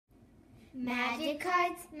Magic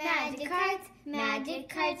cards, magic cards, magic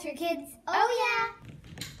cards for kids. Oh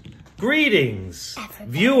yeah! Greetings,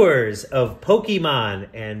 viewers of Pokemon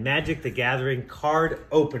and Magic the Gathering card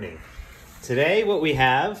opening. Today what we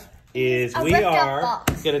have is we are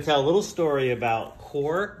going to tell a little story about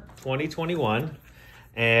Core 2021.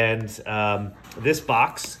 And this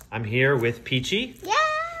box, I'm here with Peachy. Yeah!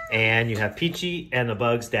 And you have Peachy and the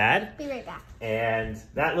Bug's dad. Be right back. And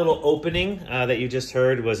that little opening that you just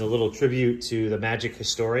heard was a little tribute to the Magic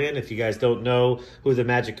Historian. If you guys don't know who the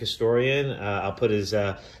Magic Historian, I'll put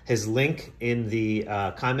his link in the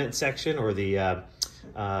comment section or the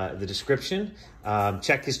description.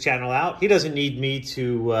 Check his channel out. He doesn't need me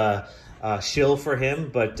to shill for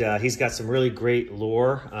him, but he's got some really great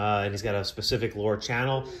lore, and he's got a specific lore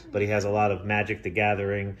channel, but he has a lot of Magic the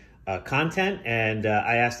Gathering content, and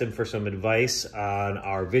I asked him for some advice on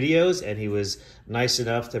our videos, and he was nice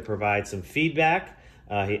enough to provide some feedback.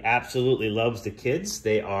 He absolutely loves the kids.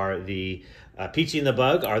 They are the Peachy and the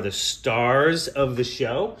Bug are the stars of the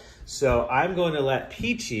show. So I'm going to let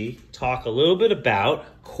Peachy talk a little bit about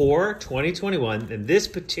Core 2021 and this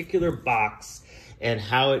particular box and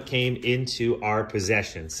how it came into our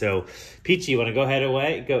possession. So Peachy, you want to go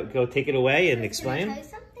ahead go take it away and explain? Can I tell you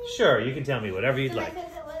something? Sure, you can tell me whatever you'd like.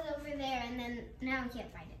 Now we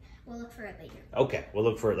can't find it. We'll look for it later. Okay, we'll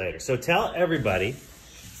look for it later. So tell everybody.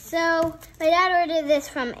 So my dad ordered this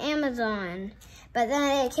from Amazon, but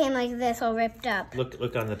then it came like this, all ripped up.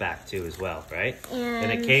 Look on the back too as well, right?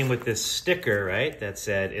 And it came with this sticker, right, that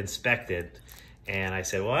said inspected. And I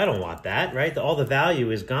said, well, I don't want that, right? All the value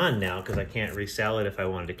is gone now because I can't resell it if I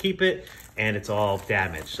wanted to keep it, and it's all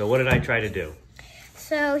damaged. So what did I try to do?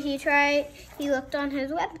 So he looked on the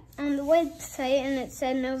website, and it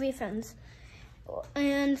said no refunds.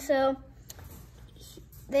 And so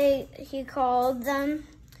he called them,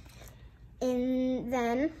 and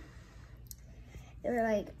then they were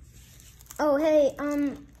like, oh, hey,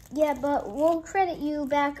 yeah, but we'll credit you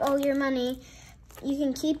back all your money. You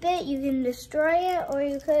can keep it, you can destroy it, or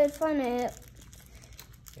you could fund it.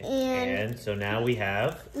 And so now we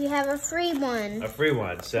have a free one. A free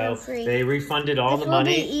one. So they refunded all the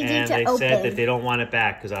money, and they said that they don't want it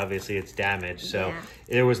back because obviously it's damaged. So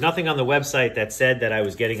there was nothing on the website that said that I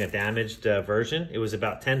was getting a damaged version. It was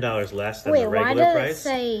about $10 less than the regular price.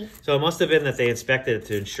 So it must have been that they inspected it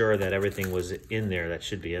to ensure that everything was in there that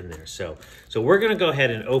should be in there. So we're going to go ahead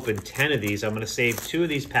and open 10 of these. I'm going to save 2 of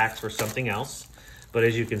these packs for something else. But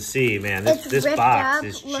as you can see, man, this box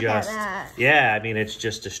is just, yeah, I mean, it's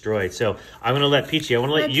just destroyed. So I'm going to let Peachy, I'll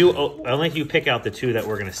let you pick out the 2 that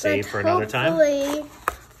we're going to save for another time.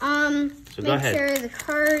 So go ahead. Make sure the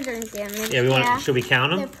cards aren't damaged. Yeah, should we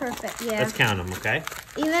count them? They're perfect, yeah. Let's count them, okay?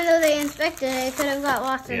 Even though they inspected it, it could have got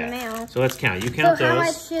lost in the mail. So let's count. You count those. How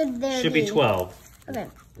much should there be? Should be 12. Okay.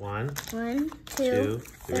 1, 2,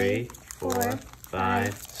 3, 4,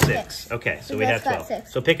 5, 6. Okay, so we have 12.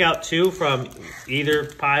 6. So pick out 2 from either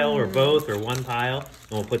pile or both or one pile,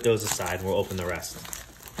 and we'll put those aside and we'll open the rest.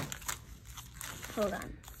 Hold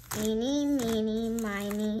on. Eeny, meeny,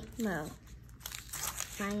 miny, mo.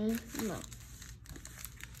 Miny, mo.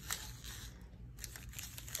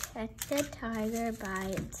 Catch the tiger by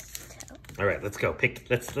its toe. All right, let's go.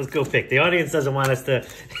 Let's go pick. The audience doesn't want us to.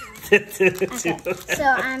 Okay, so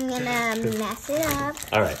I'm gonna mess it up.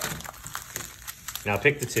 All right. Now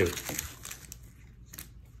pick the 2.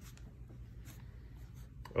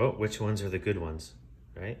 Oh, which ones are the good ones,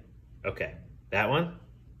 right? Okay, that one.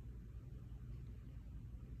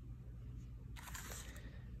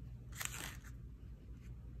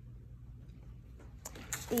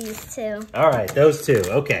 These 2. All right, those 2.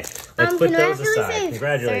 Okay, let's put those aside.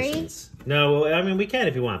 Congratulations. 3? No, I mean we can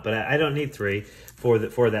if you want, but I don't need 3 for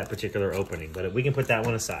that particular opening. But we can put that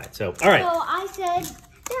one aside. So, all right. So I said,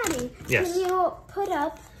 Daddy, yes. Can you put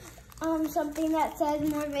up something that says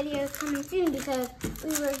more videos coming soon, because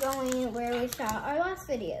we were going where we shot our last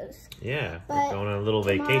videos. Yeah, we're going on a little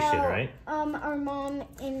vacation, right? Our mom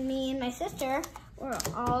and me and my sister were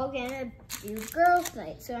all gonna do girls'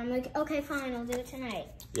 night. So I'm like, okay, fine, I'll do it tonight.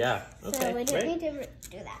 Yeah, okay, so we didn't need to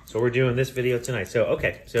do that. So we're doing this video tonight. So,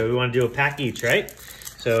 okay, so we want to do a pack each, right?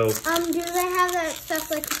 So. Do they have that stuff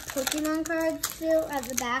like Pokemon cards too at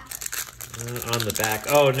the back? On the back.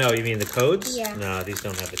 Oh, no, you mean the codes? Yeah. No, these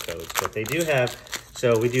don't have the codes, but they do have,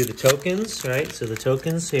 so we do the tokens, right? So the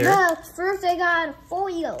tokens here. Look, first I got a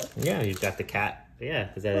foil. Yeah, you've got the cat. Yeah,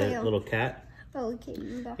 is that a little cat? Oh, okay.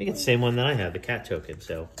 I think it's the same one that I have, the cat token.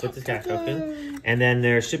 So put the cat token. And then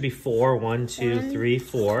there should be 4. 1, 2, 3,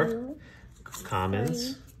 4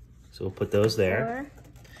 commons. So we'll put those there.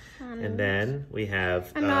 And then we have...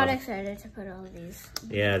 I'm not excited to put all of these.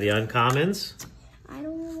 Yeah, the uncommons. I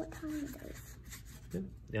don't know what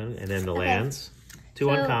And then the lands. Two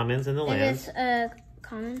uncommons and the lands.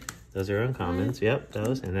 Common. Those are uncommons. Yep,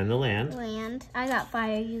 those. And then the land. Land. I got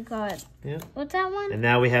fire. You got. Yep. What's that one? And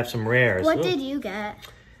now we have some rares. What did you get?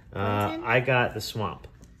 I got the swamp.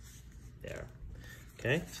 There.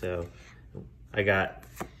 Okay, so I got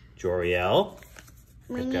Joriel.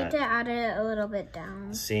 We need to add it a little bit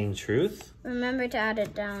down. Seeing Truth. Remember to add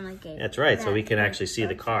it down like it. That's right, so we can actually see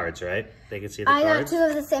the cards, right? They can see the cards. I got 2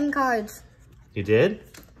 of the same cards. You did?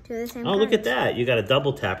 2 of the same cards. Look at that. You got a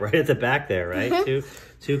double tap right at the back there, right?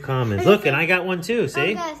 two commons. Look, and I got one too,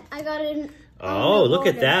 see? Oh, guys, I got it. Oh, look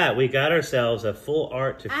at that. We got ourselves a full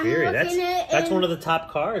art Teferi. That's one of the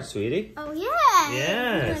top cards, sweetie. Oh, yeah.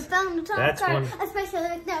 Yes. I found the top card, especially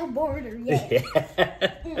with no border. Yeah.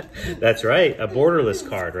 That's right. A borderless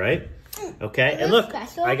card, right? Okay. And look,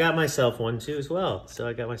 special. I got myself one too as well. So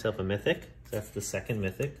I got myself a mythic. That's the second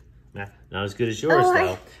mythic. Not as good as yours,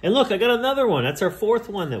 though. And look, I got another one. That's our 4th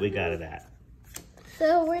one that we got it at.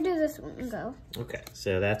 So where does this one go? Okay.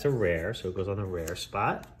 So that's a rare. So it goes on the rare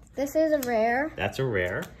spot. This is a rare. That's a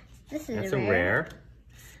rare. This is That's a rare.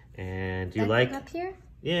 And do you like up here?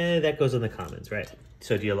 Yeah, that goes in the commons, right?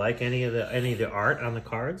 So do you like any of the art on the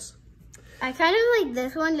cards? I kind of like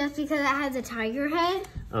this one just because it has a tiger head.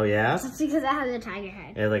 Oh yeah? Just because it has a tiger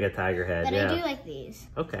head. Yeah, like a tiger head. But yeah. I do like these.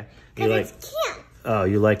 Okay. Because it's cute. Oh,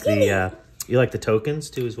 you like the tokens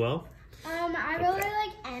too as well? I really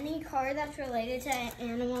like any card that's related to an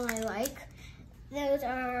animal I like. Those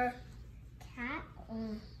are cat,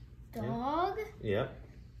 dog. Yep.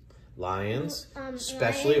 Lions.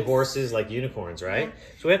 Especially lions. horses like unicorns, right?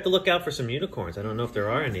 Yeah. So we have to look out for some unicorns. I don't know if there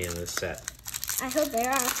are any in this set. I hope there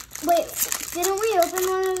are. Wait, didn't we open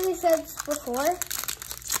one of these sets before?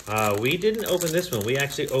 We didn't open this one. We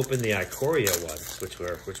actually opened the Ikoria ones, which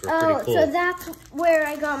were pretty cool. So that's where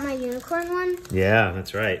I got my unicorn one? Yeah,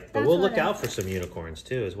 that's right. But we'll look out for some unicorns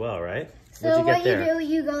too as well, right? So what you do,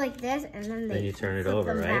 you go like this, and then you turn it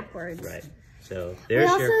over, right? Backwards. Right. So we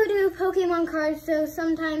also do Pokemon cards, so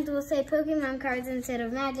sometimes we'll say Pokemon cards instead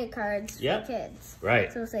of magic cards for kids.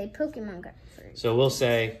 Right. So we'll say Pokemon cards. So we'll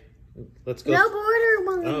say, let's go. No border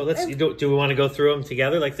one. Oh, do we want to go through them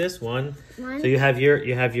together like this? One. So you have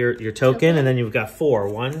your token, and then you've got 4.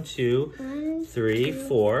 1, 2, 3,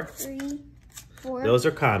 4. 3, 4. Those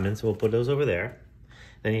are commons. So we'll put those over there.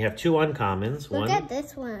 Then you have 2 uncommons. Look at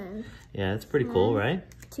this one. Yeah, that's pretty cool, right?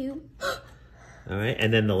 2. All right,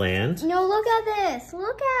 and then the land. No, look at this.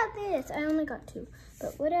 Look at this. I only got 2,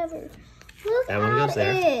 but whatever. Look that one goes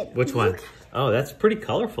there. It. Which one? Oh, that's pretty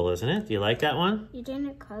colorful, isn't it? Do you like that one? You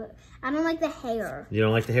didn't color. I don't like the hair. You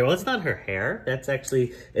don't like the hair? Well, it's not her hair. That's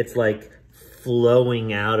actually, it's like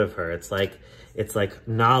flowing out of her. It's like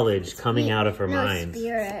knowledge coming out of her mind.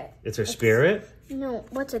 Spirit. It's her spirit? No,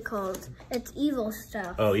 what's it called? It's evil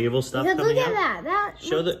stuff. Oh, evil stuff because coming look out? at that.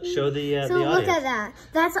 Show the So audience. look at that.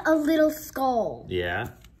 That's a little skull. Yeah.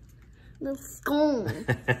 Little skull.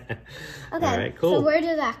 Okay. All right, cool. So where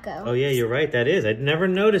did that go? Oh, yeah, you're right. That is. I'd never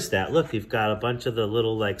noticed that. Look, you've got a bunch of the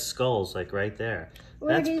little, like, skulls, like, right there.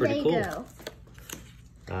 Where do they go?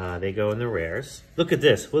 They go in the rares. Look at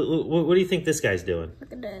this. What do you think this guy's doing?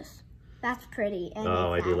 Look at this. That's pretty. And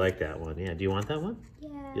I do like that one. Yeah. Do you want that one?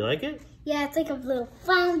 Yeah. You like it? Yeah, it's like a little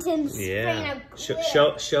fountain. Yeah.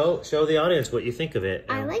 Show the audience what you think of it.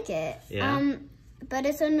 I like it. Yeah. But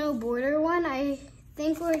it's a no border one. I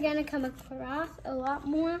think we're gonna come across a lot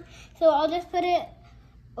more. So I'll just put it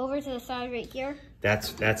over to the side right here.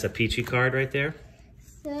 That's a Peachy card right there.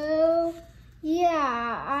 So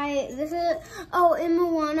yeah, in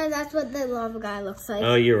Moana, that's what the lava guy looks like.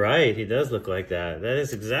 Oh, you're right. He does look like that. That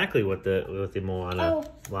is exactly what the Moana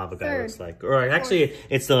lava guy looks like. Or actually,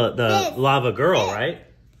 it's the lava girl, right?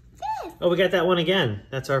 Oh, we got that one again.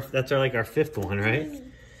 That's our like our 5th one, right?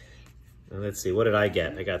 Let's see. What did I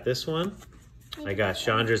get? I got this one. I got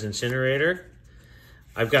Chandra's Incinerator.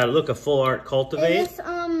 I've got a full art Cultivate.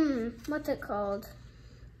 What's it called?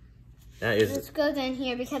 That is. This goes in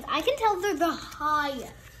here because I can tell they're the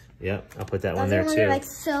highest. Yep, I'll put that one there too. Like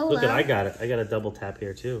so Look, low. I got it. I got a double tap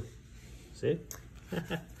here too. See?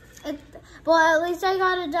 Well, at least I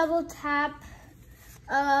got a double tap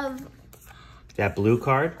of that blue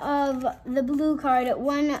card. Of the blue card. It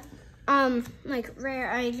went like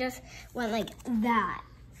rare. I just went like that.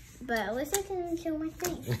 But at least I can show my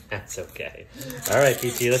face. That's okay. All right,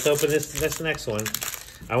 Peachy, let's open this next one.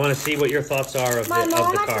 I want to see what your thoughts are of the cards. My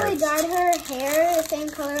mom actually dyed her hair the same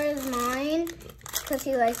color as mine because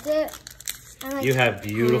she liked it. You have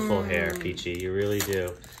beautiful hair, Peachy. You really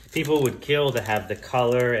do. People would kill to have the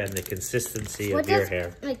color and the consistency of your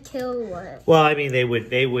hair. Like kill what? Well, I mean, they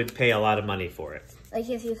would pay a lot of money for it. Like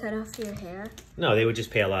if you cut off your hair? No, they would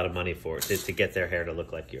just pay a lot of money for it to get their hair to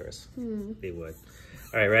look like yours. They would.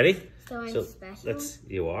 All right, ready? So I'm special?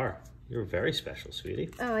 You are. You're very special, sweetie.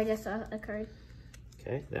 Oh, I just saw a card.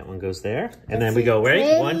 Okay, that one goes there. And then we go,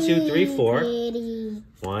 ready? 1, 2, 3, 4. Pretty.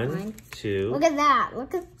 1, 2. Look at that.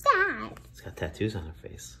 Look at that. It's got tattoos on her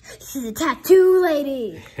face. She's a tattoo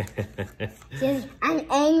lady. I'm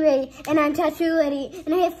angry and I'm tattoo lady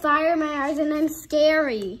and I have fire in my eyes and I'm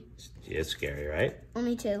scary. She is scary, right?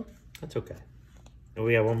 Only 2. That's okay. And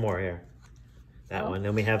we have one more here. That one.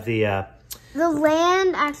 Then we have the... The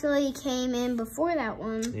land actually came in before that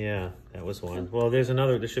one. Yeah, that was one. Well, there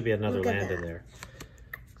should be another land in there.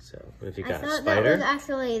 So, what have you got? I thought Spider? that was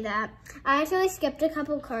actually that. I actually skipped a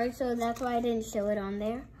couple cards, so that's why I didn't show it on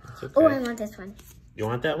there. That's okay. Oh, I want this one. You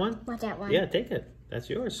want that one? Want that one? Yeah, take it. That's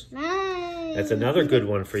yours. Nice. That's another good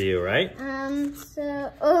one for you, right?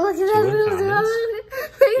 So, oh, look at that little dog.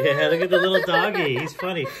 Yeah, look at the little doggy. He's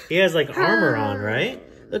funny. He has like armor on, right?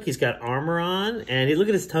 Look, he's got armor on, and look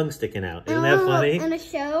at his tongue sticking out. Isn't that funny? In a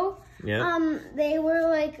show, yeah. They were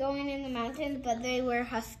like going in the mountains, but they were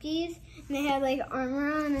huskies, and they had like armor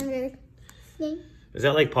on, and they're. Is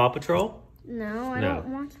that like Paw Patrol? No, I don't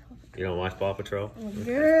watch Paw Patrol. You don't watch Paw Patrol?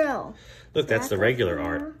 Girl. Look, that's the regular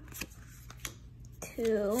art.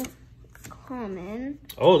 2 common.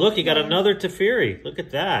 Oh, look, you got another Teferi. Look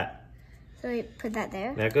at that. So we put that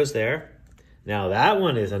there. That goes there. Now that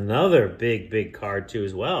one is another big card too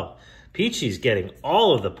as well. Peachy's getting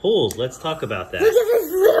all of the pulls. Let's talk about that. Look at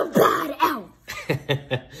this little bad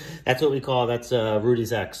elf. That's what we call, that's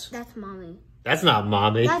Rudy's ex. That's mommy. That's not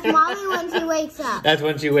mommy. That's mommy when she wakes up. That's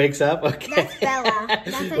when she wakes up? Okay. That's Bella.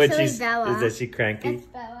 That's actually Bella. Is she cranky? That's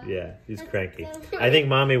Bella. Yeah, she's cranky. I think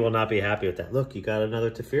mommy will not be happy with that. Look, you got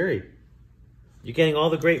another Teferi. You're getting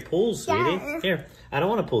all the great pulls, sweetie. Yeah. Here, I don't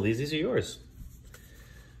want to pull these. These are yours.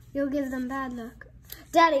 You'll give them bad luck.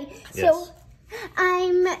 Daddy, Yes. so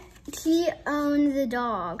she owns a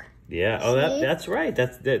dog. Yeah, oh, that's right.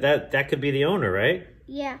 That could be the owner, right?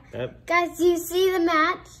 Yeah. Guys, do you see the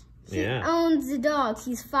match? He owns the dog.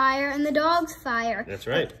 He's fire, and the dog's fire. That's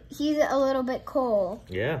right. But he's a little bit cold.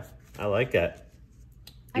 Yeah, I like that.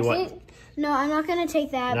 No, I'm not going to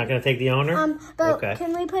take that. You're not going to take the owner? But okay.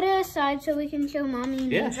 Can we put it aside so we can show Mommy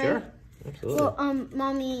and Yeah, David? sure. Absolutely. Well,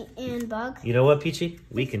 Mommy and Bug. You know what, Peachy?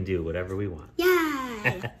 We can do whatever we want.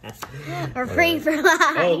 Yeah. We're free for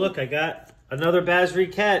life. Oh, look, I got another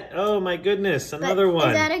Basri Ket. Oh, my goodness, another one.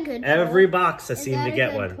 Is that a good pull? Every box I seem to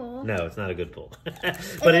get one. Pull? No, it's not a good pull.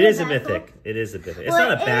 But it is a mythic. Pull? It is a mythic. It's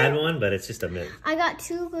not a bad one, but it's just a mythic. I got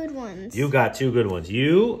 2 good ones. You got 2 good ones.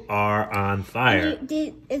 You are on fire.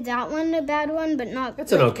 Is that one a bad one, but not?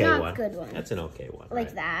 That's an okay one. Good one. That's an okay one. Like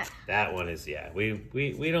right? that. That one is, yeah.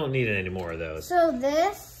 We don't need any more of those. So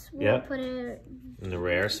this, we'll put it in the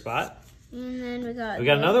rare spot. And then we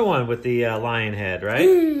got another one with the lion head,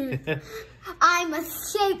 right? I'm a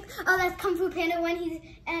shape. Oh, that's Kung Fu Panda when he's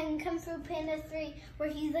in Kung Fu Panda 3, where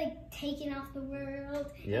he's like taking off the world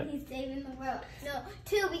and he's saving the world. No,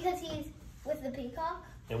 2 because he's with the peacock.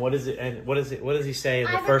 And what is it? And what is it? What does he say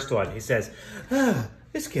in the first one? He says,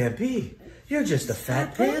 "This can't be. You're just a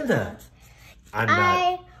fat panda."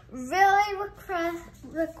 I really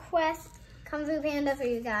request Kung Fu Panda for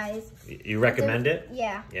you guys. You recommend it?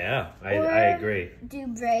 Yeah. Yeah, I agree. Do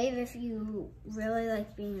Brave if you really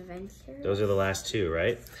like being adventurous. Those are the last 2,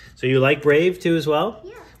 right? So you like Brave too as well?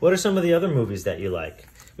 Yeah. What are some of the other movies that you like?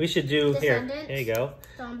 We should do here. Here you go.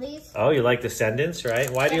 Zombies. Oh, you like Descendants, right?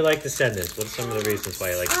 Why do you like Descendants? What are some of the reasons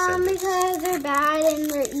why you like Descendants? Because they're bad and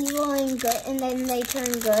they're evil and good, and then they turn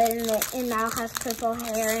good, and Mal has purple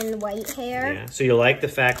hair and white hair. Yeah. So you like the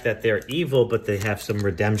fact that they're evil, but they have some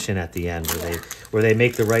redemption at the end, where they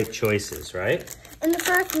make the right choices, right? In the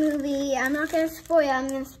first movie, I'm not going to spoil. I'm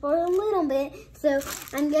going to spoil a little bit. So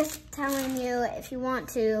I'm just telling you, if you want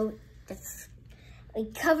to, just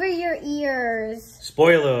cover your ears.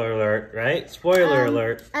 Spoiler alert, right? Spoiler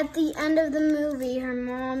alert. At the end of the movie, her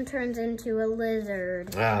mom turns into a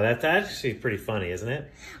lizard. Wow, that's actually pretty funny, isn't it?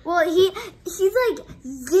 Well, she's like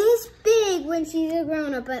this big when she's a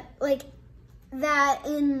grown-up, but like that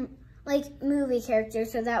in like movie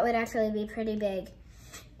characters, so that would actually be pretty big.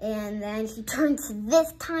 And then she turns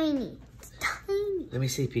this tiny. Tiny. Let me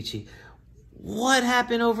see, Peachy. What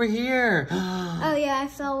happened over here? Oh yeah, I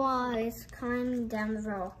fell while I was climbing down the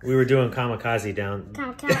rock. We were doing kamikaze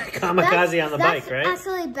kamikaze on the bike, right? That's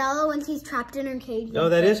actually Bella when she's trapped in her cage. Oh,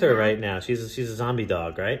 that is her right now. She's a zombie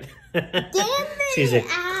dog, right? Get me She's a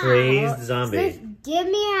out. crazed zombie. Just get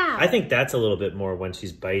me out. I think that's a little bit more when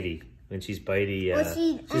she's bitey. When she's bitey,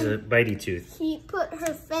 she's a bitey tooth. She put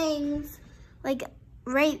her fangs like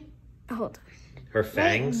right. Hold on. Her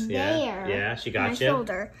fangs, right yeah. there. Yeah, she got my you.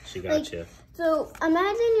 shoulder. She got you. So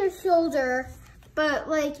imagine your shoulder, but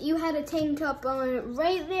like you had a tank top on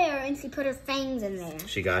right there, and she put her fangs in there.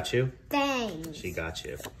 She got you. Fangs. She got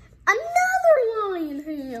you. Another lion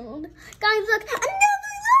head. Guys, look,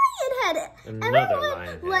 another lion head. Another lion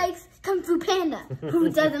head. Likes Kung Fu Panda.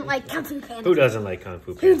 Who doesn't like Kung Fu Panda? Who doesn't like Kung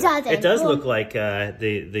Fu Panda? Who doesn't? It does look like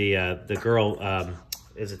the girl.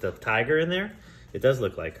 Is it the tiger in there? It does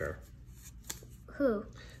look like her. Who?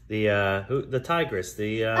 The tigress.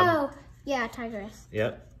 Oh, yeah, tigress.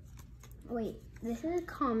 Yep. Wait, this is a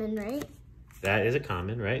common, right? That is a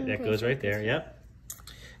common, right? Okay, That goes so right there. Yep.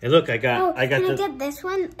 And look, I got can I get this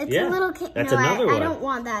one? It's Yeah, a little that's no, another I one. don't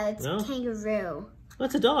want that. It's No? kangaroo. Oh,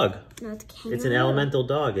 it's a dog. No, it's a kangaroo. It's an elemental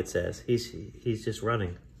dog. It says he's just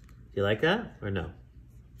running. Do you like that or no?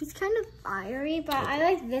 He's kind of fiery, but I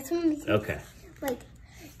like this one because, Okay. like,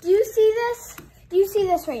 do you see this? Do you see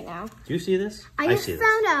this right now? Do you see this? I just see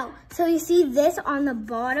found out. So you see this on the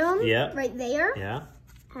bottom? Yeah. Right there? Yeah.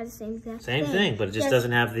 Has the same exact Same thing, but it just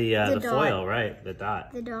doesn't have the dot. foil, right? The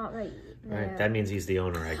dot. The dot right there. Right. That means he's the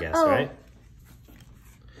owner, I guess, Oh. right?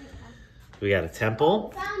 We got a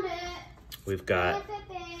temple. Found it. We've got.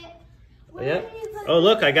 Where Yeah. did you put Oh, it?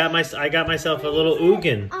 look! I got myself a little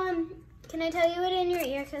Ugin. Can I tell you it in your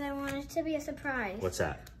ear? Because I want it to be a surprise. What's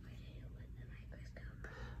that?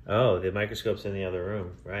 Oh, the microscope's in the other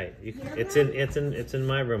room, right? It's in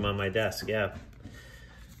my room on my desk. Yeah.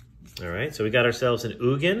 All right. So we got ourselves an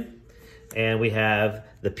Ugin, and we have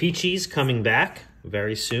the Peachies coming back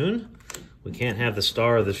very soon. We can't have the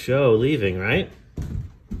star of the show leaving, right?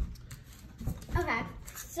 Okay.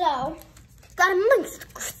 So, got a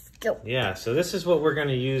microscope. Yeah, so this is what we're going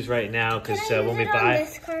to use right now because Can I when use it on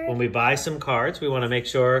this card? we buy some cards, we want to make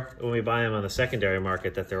sure when we buy them on the secondary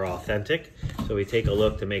market that they're authentic. So we take a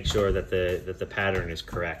look to make sure that the pattern is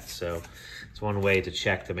correct. So it's one way to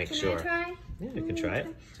check to make sure. Can I try? Yeah, you can try it.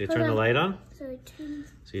 So you Hold turn the on. light on. So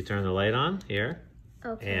You turn the light on here,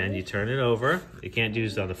 okay. and you turn it over. You can't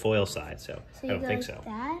use it on the foil side, so I don't think so.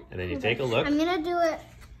 That. And then you Hold take on. a look. I'm gonna do it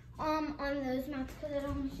on those maps because I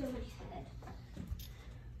don't want to show my head.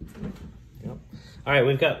 Yep. All right,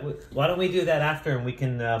 why don't we do that after, and we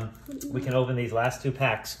can open these last two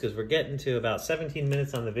packs because we're getting to about 17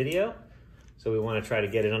 minutes on the video, so we want to try to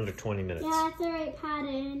get it under 20 minutes. Yeah, that's the right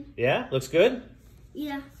pattern. Yeah, looks good.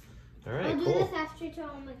 Yeah. All right, I'll do cool. this after to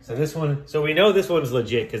all my So this one, so we know this one's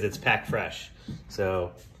legit because it's packed fresh.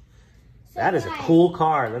 So that is a guys, cool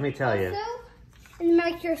card. Let me tell you. Also, in the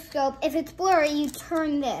microscope, if it's blurry, you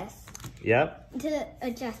turn this Yep. to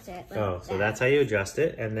adjust it. Like Oh, so that. that's how you adjust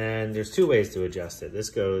it. And then there's two ways to adjust it. This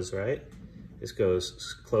goes right. This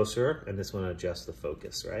goes closer, and this one adjusts the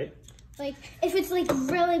focus, right? Like if it's like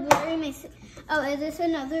really blurry, oh, is this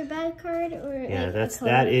another bad card or? Yeah, like, that's a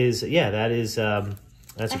I have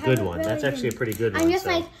good a one. really That's actually a pretty good one. I'm just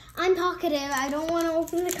so. like, I'm talkative. I don't want to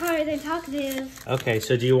open the card. I'm talkative. Okay,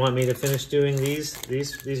 so do you want me to finish doing these?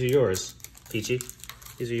 These are yours, Peachy.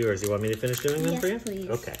 These are yours. You want me to finish doing them Yes, for you? please.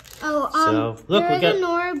 Okay. Oh, So, look, we got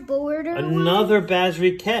another border another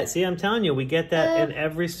Basri Kets. See, I'm telling you, we get that in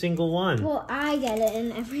every single one. Well, I get it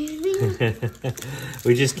in everything.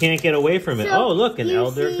 We just can't get away from it. So, Oh, look, an you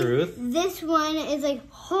Elder see, Groot. This one is like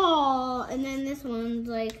Hall, and then this one's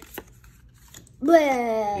like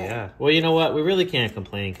bleh. Yeah. Well, you know what? We really can't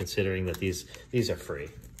complain considering that these are free,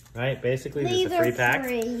 right? Basically, this is a free pack.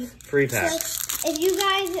 Free pack. So if you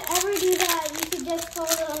guys ever do that, you should just call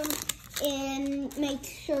them and make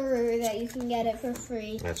sure that you can get it for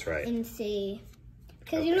free. That's right. And see,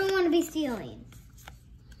 because you don't want to be stealing.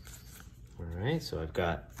 All right. So I've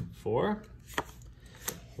got 4.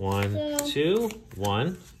 1, 2,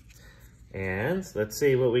 1. And let's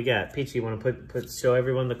see what we got. Peachy, you want to show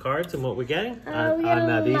everyone the cards and what we're getting We on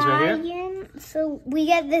got a these right here? lion. So we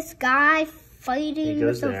get this guy fighting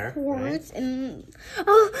goes with a there, horse, and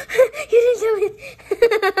you didn't show it.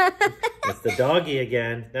 It's the doggy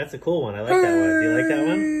again. That's a cool one. I like that one. Do you like that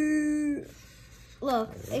one? Look,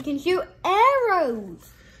 it can shoot arrows.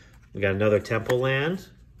 We got another Temple Land.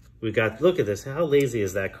 We got, look at this. How lazy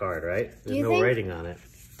is that card, right? There's no think- writing on it.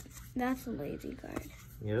 That's a lazy card.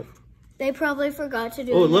 Yep. They probably forgot to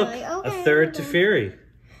do Oh, it. look, Like, a okay, third we're done. Teferi.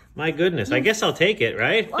 My goodness. I guess I'll take it,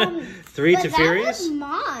 right? 3 But that was Teferis.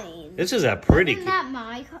 mine. This is a pretty... Wasn't that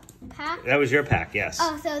my pack? That was your pack, yes.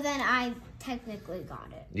 Oh, so then I technically got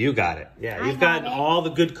it. You got it. Yeah, I you've got gotten it. all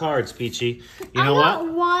the good cards, Peachy. You I know got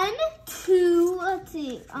what? 1, 2, let's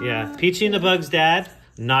see. Yeah, Peachy and the Bug's dad,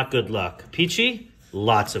 not good luck. Peachy,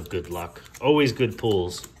 lots of good luck. Always good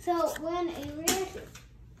pulls. So when a rare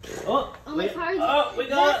Oh, my cards.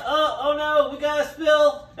 Oh no, we got a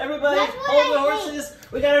spill. Everybody, hold the horses.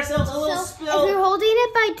 We got ourselves a little spill. If you're holding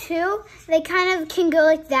it by two, they kind of can go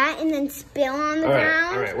like that and then spill on the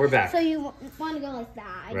ground. All right, we're back. So you want to go like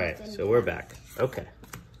that. Right, so we're back. Okay.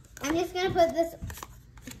 I'm just gonna put this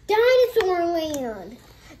dinosaur land.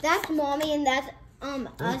 That's Mommy and that's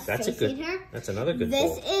us facing her. That's another good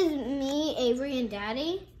This bowl. is me, Avery, and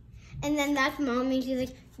Daddy. And then that's Mommy. She's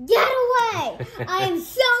like, get away! I am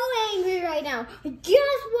so angry right now. I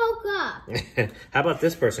just woke up. How about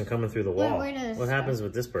this person coming through the wall? Where What happens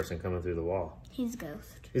with this person coming through the wall? He's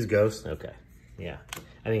ghost. He's ghost? Okay. Yeah.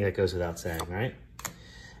 I think that goes without saying, right?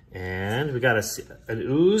 And we got an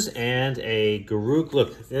ooze and a Garuk.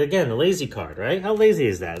 Look, again, the lazy card, right? How lazy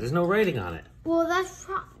is that? There's no writing on it. Well, that's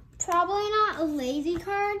probably not a lazy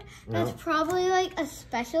card. That's probably like a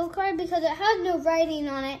special card because it has no writing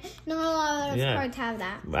on it. Not a lot of those cards have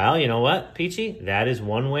that. Well, you know what, Peachy? That is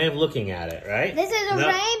one way of looking at it, right? This is a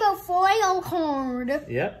rainbow foil card.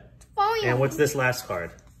 Yep. Foil. And what's this last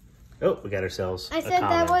card? Oh, we got ourselves I said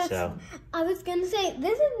comment, that was. so. I was gonna say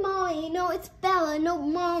this is Molly. No, it's Bella. No,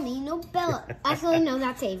 Mommy. No, Bella. Actually, no,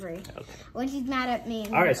 that's Avery. Okay. When she's mad at me.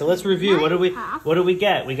 All right, so let's review. What do we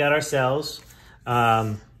get? We got ourselves.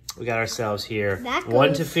 We got ourselves here.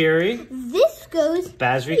 One Teferi. This goes.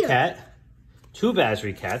 Basri Ket. Two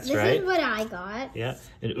Basri Kets, right? This is what I got. Yeah.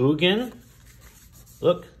 An Ugin.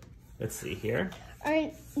 Look. Let's see here.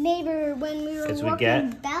 Our neighbor, when we were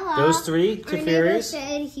walking Bella, those three Teferis. Our neighbor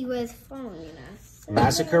said he was following us.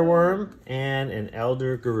 Massacre Worm and an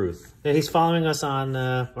Elder Garuth. He's following us on.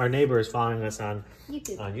 Our neighbor is following us on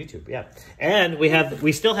YouTube. On YouTube, yeah. And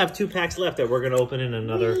we still have 2 packs left that we're going to open in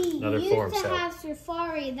another form. We used to have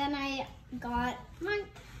Safari. Then I got not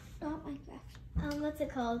Minecraft. What's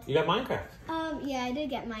it called? You got Minecraft. Yeah, I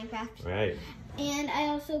did get Minecraft. Right. And I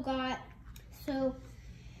also got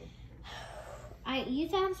I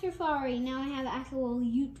used to have Safari, now I have actual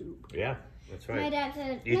YouTube. Yeah, that's right. My dad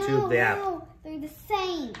said, YouTube, the app. No, they're the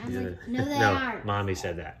same. I'm like, no, they aren't. Mommy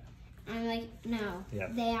said that. I'm like, no,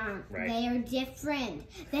 they aren't. Right. They are different.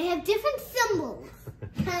 They have different symbols,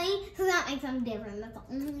 honey, so that makes them different. That's the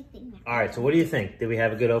only thing. All right, so what do you think? Did we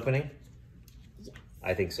have a good opening? Yes.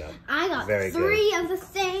 I think so. I got 3 of the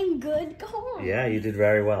same good cards. Yeah, you did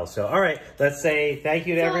very well. So, all right, let's say thank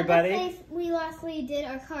you to everybody. Let's say we lastly did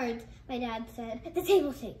our cards. My dad said, the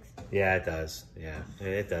table shakes. Yeah, it does. Yeah,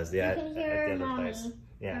 it does. Yeah, you can hear Mommy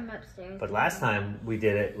from upstairs. But last time we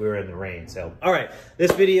did it, we were in the rain. So, all right,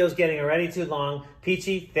 this video is getting already too long.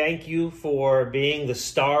 Peachy, thank you for being the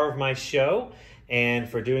star of my show and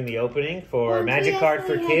for doing the opening for Magic Card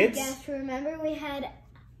for Kids. Remember, we had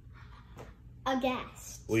a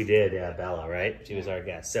guest. We did, yeah, Bella, right? She was our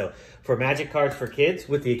guest. So, for Magic Cards for Kids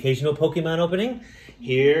with the occasional Pokemon opening,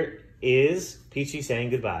 here is Peachy saying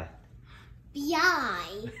goodbye.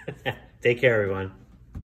 Bye. Take care, everyone.